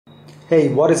Hey,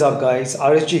 what is up guys?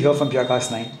 RSG here from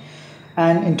Pyakash9,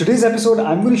 and in today's episode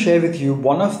I'm going to share with you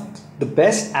one of the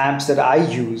best apps that I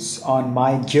use on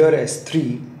my Gear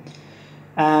S3,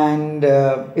 and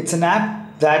it's an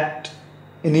app that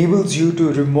enables you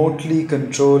to remotely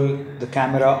control the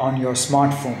camera on your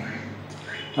smartphone.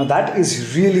 Now that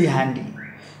is really handy.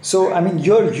 So I mean,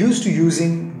 you're used to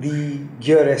using the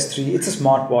Gear S3, it's a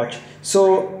smartwatch,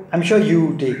 so I'm sure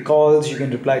you take calls, you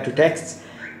can reply to texts,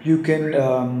 you can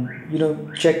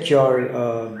check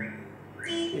your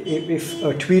if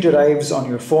a tweet arrives on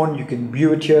your phone, you can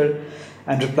view it here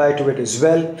and reply to it as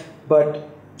well. But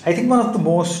I think one of the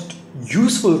most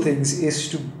useful things is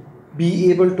to be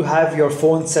able to have your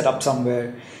phone set up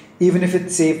somewhere, even if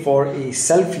it's say for a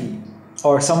selfie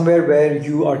or somewhere where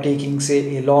you are taking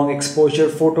say a long exposure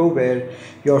photo where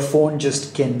your phone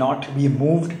just cannot be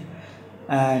moved,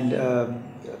 and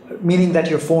meaning that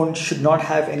your phone should not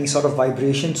have any sort of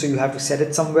vibration, so you have to set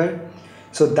it somewhere.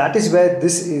 So that is where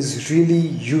this is really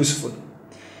useful.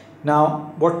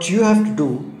 Now what you have to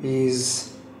do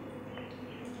is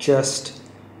just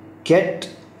get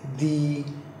the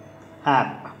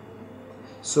app.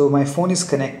 So my phone is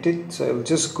connected, so I will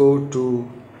just go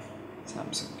to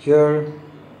Samsung here.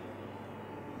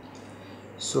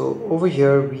 So over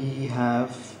here we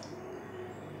have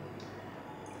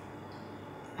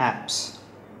apps,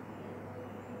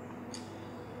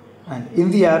 and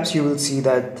in the apps you will see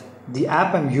that the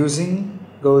app I'm using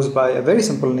goes by a very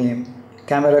simple name,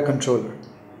 Camera Controller.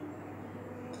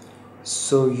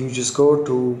 So you just go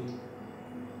to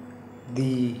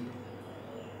the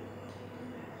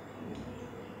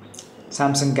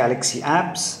Samsung Galaxy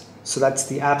apps, so that's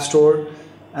the App Store,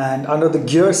 and under the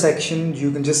Gear section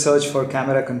you can just search for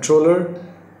Camera Controller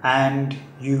and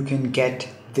you can get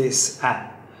this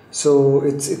app. So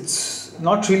it's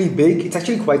not really big, it's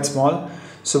actually quite small.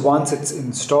 So once it's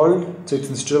installed, so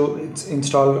it's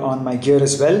installed on my Gear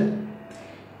as well,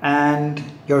 and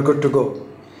you're good to go.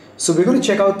 So we're going to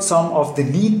check out some of the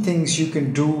neat things you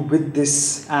can do with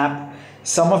this app,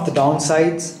 some of the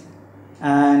downsides,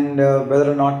 and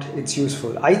whether or not it's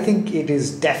useful. I think it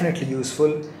is definitely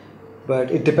useful, but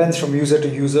it depends from user to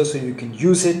user, so you can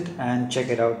use it and check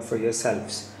it out for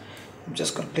yourselves. I'm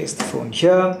just going to place the phone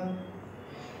here.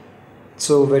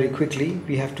 So very quickly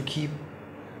we have to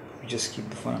just keep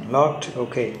the phone unlocked.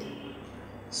 Okay,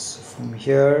 so from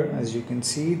here, as you can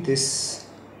see,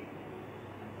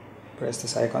 press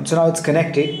this icon. So now it's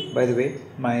connected. By the way,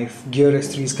 my Gear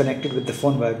S3 is connected with the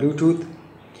phone via Bluetooth,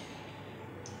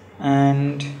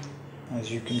 and as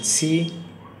you can see,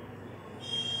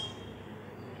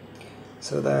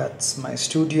 so that's my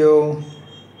studio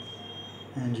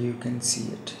and you can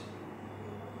see it.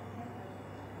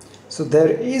 So there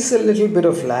is a little bit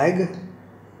of lag,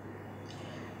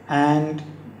 and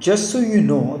just so you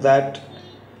know that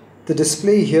the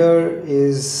display here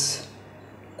is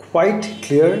quite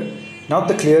clear, not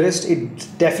the clearest, it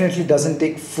definitely doesn't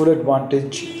take full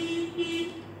advantage.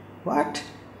 What?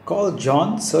 Call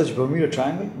John, search Bermuda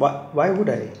Triangle? Why would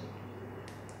I?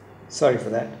 Sorry for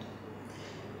that.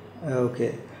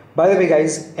 Okay, by the way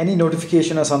guys, any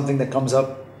notification or something that comes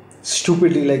up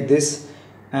stupidly like this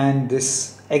and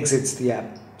this exits the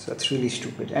app, so that's really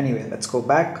stupid. Anyway, let's go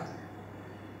back.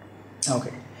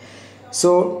 Okay,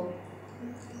 so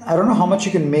I don't know how much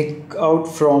you can make out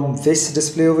from this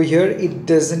display over here. It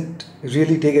doesn't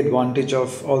really take advantage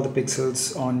of all the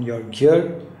pixels on your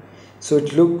Gear, so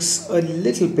it looks a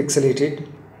little pixelated,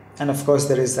 and of course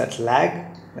there is that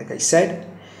lag like I said,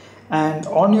 and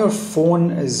on your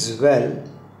phone as well.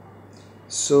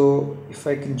 So if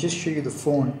I can just show you the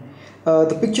phone,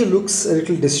 the picture looks a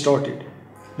little distorted.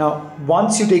 Now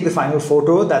once you take the final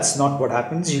photo, that's not what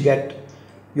happens.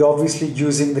 You're obviously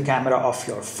using the camera of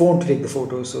your phone to take the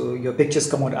photo, so your pictures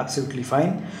come out absolutely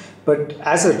fine. But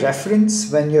as a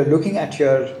reference, when you're looking at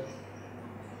your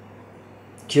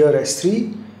Gear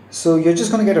S3, so you're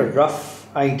just going to get a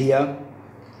rough idea.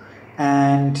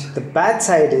 And the bad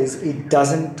side is it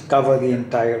doesn't cover the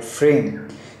entire frame.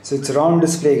 So it's a round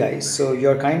display guys, so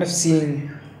you're kind of seeing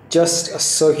just a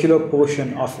circular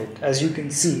portion of it. As you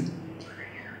can see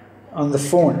on the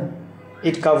phone,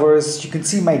 it covers, you can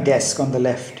see my desk on the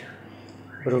left,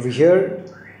 but over here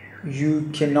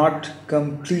you cannot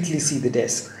completely see the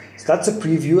desk. So that's a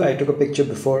preview. I took a picture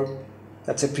before.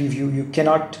 That's a preview. You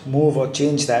cannot move or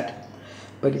change that,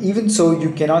 but even so you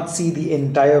cannot see the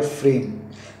entire frame.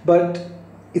 But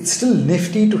it's still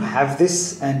nifty to have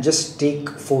this and just take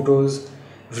photos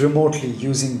remotely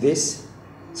using this,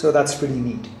 so that's pretty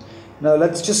neat. Now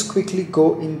let's just quickly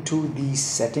go into the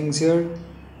settings here.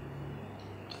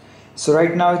 So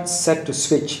right now it's set to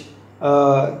switch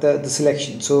the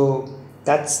selection. So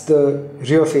That's the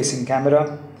rear facing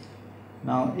camera.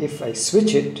 Now if I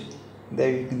switch it,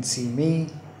 there you can see me.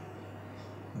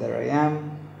 There I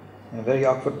am in a very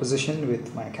awkward position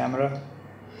with my camera.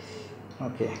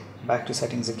 Okay, back to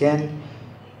settings again.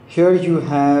 Here you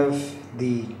have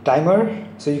the timer,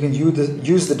 so you can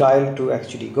use the dial to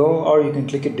actually go, or you can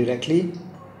click it directly.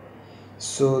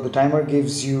 So the timer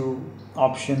gives you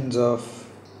options of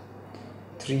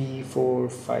 3, 4,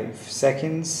 5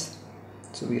 seconds.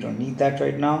 So we don't need that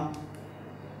right now.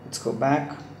 Let's go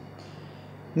back.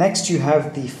 Next you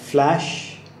have the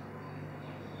flash.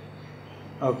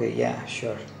 Okay, yeah,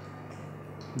 sure.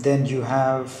 Then you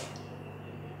have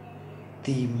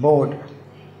the mode.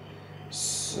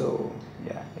 So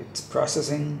yeah, it's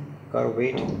processing, gotta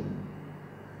wait.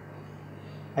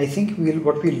 I think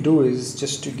what we'll do is,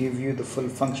 just to give you the full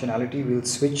functionality, we'll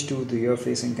switch to the rear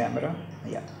facing camera.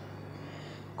 Yeah,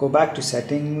 go back to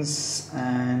settings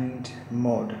and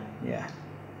mode. Yeah,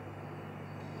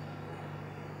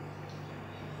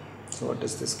 so what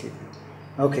does this give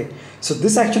you? Okay, so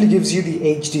this actually gives you the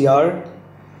HDR,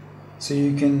 so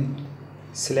you can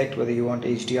select whether you want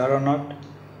HDR or not,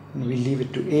 and we leave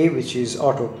it to A, which is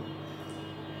auto.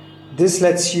 This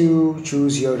lets you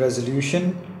choose your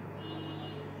resolution,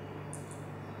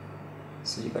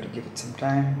 so you got to give it some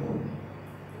time.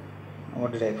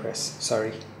 What did I press?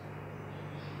 Sorry.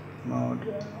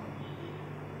 Mode.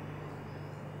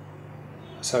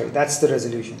 Sorry, that's the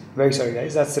resolution. Very sorry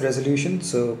guys, that's the resolution.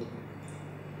 So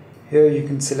here you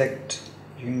can select,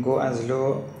 you can go as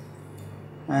low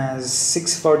as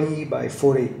 640 by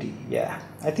 480. Yeah,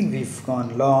 I think we've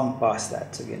gone long past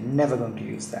that, so we're never going to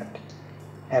use that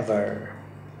ever.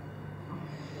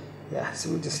 Yeah,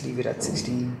 so we'll just leave it at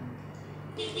 16.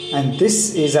 And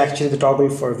this is actually the toggle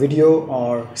for video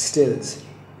or stills.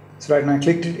 So right now I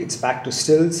clicked it, it's back to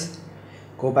stills.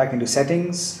 Go back into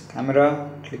settings, camera,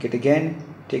 click it again,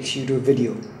 takes you to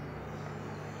video.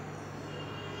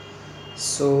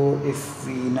 So if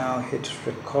we now hit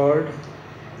record,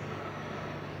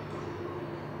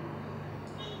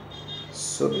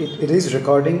 so it is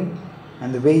recording,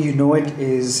 and the way you know it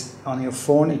is on your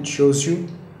phone, it shows you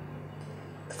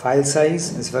the file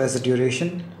size as well as the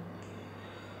duration.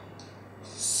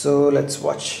 So let's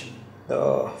watch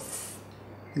the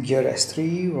Gear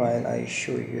S3 while I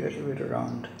show you a little bit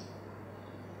around,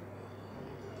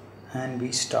 and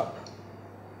we stop.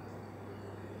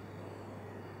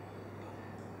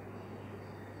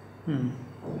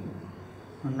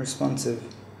 Unresponsive.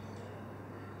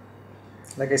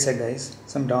 Like I said guys,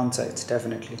 some downsides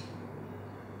definitely.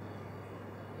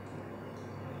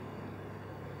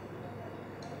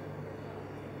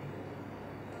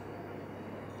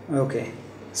 Okay,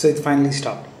 so it finally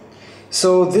stopped.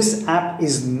 So this app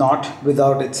is not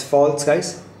without its faults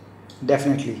guys,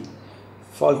 definitely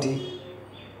faulty.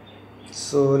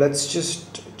 So let's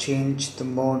just change the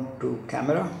mode to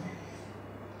camera.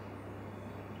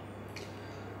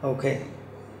 Okay,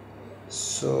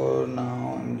 so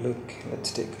now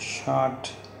let's take a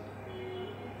shot.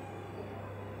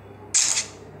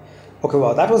 Okay,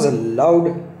 wow, that was a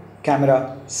loud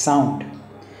camera sound.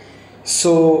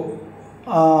 So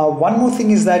one more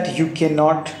thing is that you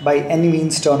cannot by any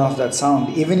means turn off that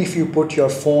sound. Even if you put your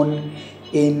phone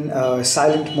in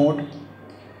silent mode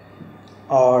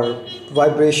or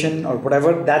vibration or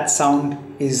whatever, that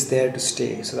sound is there to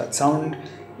stay. So that sound,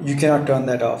 you cannot turn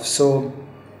that off. So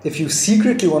if you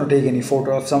secretly want to take any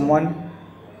photo of someone,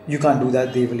 you can't do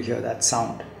that, they will hear that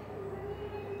sound.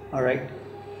 Alright,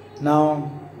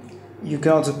 now you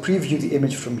can also preview the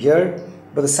image from here.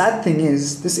 But the sad thing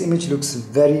is, this image looks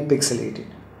very pixelated.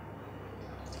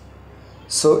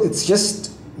 So it's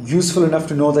just useful enough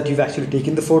to know that you've actually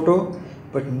taken the photo,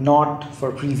 but not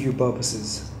for preview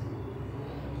purposes.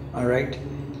 Alright,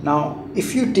 now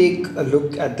if you take a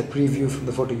look at the preview from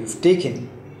the photo you've taken,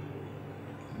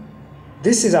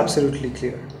 this is absolutely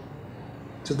clear.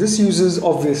 So this uses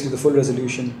obviously the full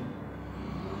resolution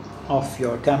of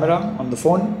your camera on the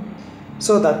phone.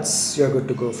 So you're good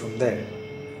to go from there.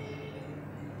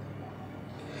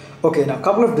 Okay, now a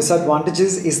couple of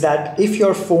disadvantages is that if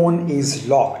your phone is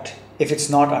locked, if it's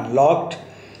not unlocked,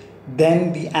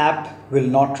 then the app will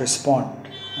not respond.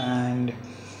 And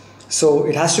so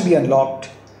it has to be unlocked,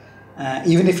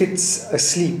 even if it's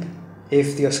asleep.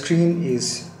 If your screen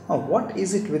is, oh, what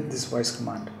is it with this voice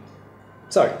command?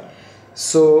 Sorry.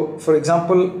 So for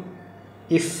example,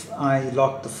 if I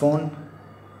lock the phone,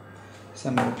 so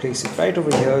I'm going to place it right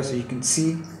over here so you can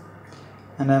see.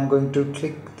 And I'm going to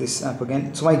click this app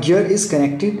again. So my gear is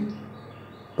connected,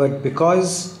 but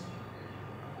because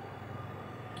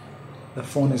the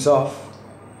phone is off,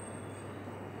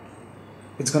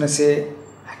 it's going to say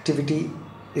activity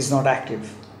is not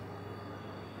active.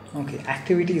 Okay,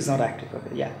 activity is not active.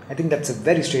 Okay, yeah, I think that's a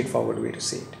very straightforward way to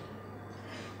say it.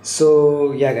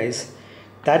 So yeah guys,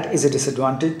 that is a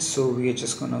disadvantage. So we are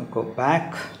just gonna go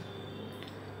back,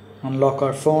 unlock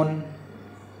our phone,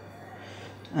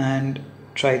 and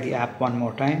try the app one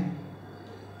more time.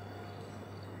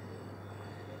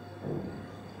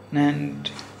 And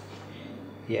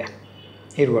yeah,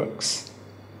 it works.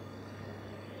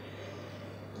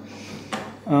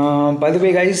 By the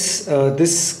way guys,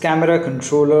 this camera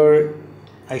controller,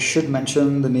 I should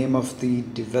mention the name of the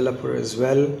developer as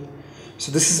well.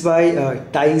 So this is by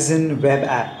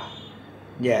TizenWebApp.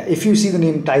 Yeah, if you see the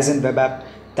name TizenWebApp,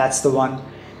 that's the one.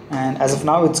 And as of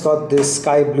now, it's got this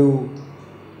sky blue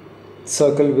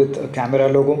circle with a camera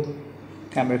logo.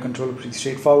 Camera controller, pretty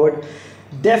straightforward.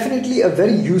 Definitely a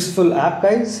very useful app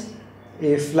guys,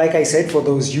 if like I said, for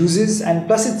those uses. And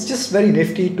plus it's just very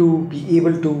nifty to be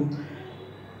able to,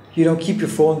 you know, keep your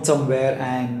phone somewhere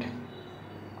and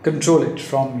control it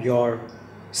from your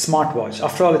smartwatch.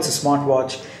 After all, it's a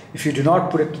smartwatch. If you do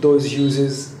not put it to those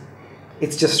uses,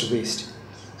 it's just a waste.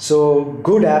 So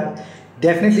good app,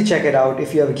 definitely check it out.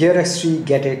 If you have a Gear S3,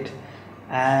 get it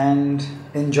and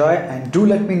enjoy, and do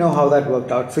let me know how that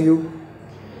worked out for you.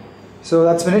 So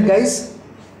that's been it guys.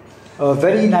 A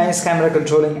very nice camera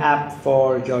controlling app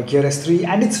for your Gear S3,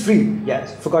 and it's free.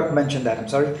 Yes, forgot to mention that, I'm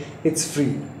sorry. It's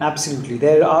free, absolutely.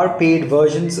 There are paid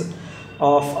versions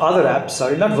of other apps,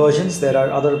 sorry, not versions, there are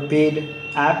other paid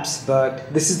apps,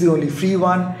 but this is the only free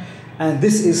one, and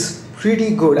this is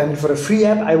pretty good. I mean, for a free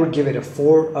app, I would give it a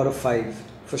 4 out of 5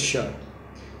 for sure.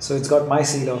 So it's got my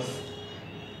seal of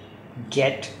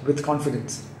get with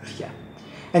confidence. Yeah.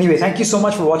 Anyway, thank you so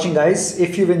much for watching guys.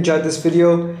 If you've enjoyed this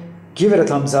video, give it a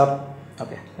thumbs up.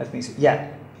 Okay, let me see.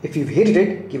 Yeah, if you've hated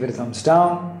it, give it a thumbs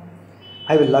down.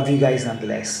 I will love you guys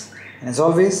nonetheless. And as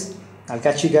always, I'll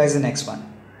catch you guys in the next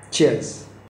one. Cheers.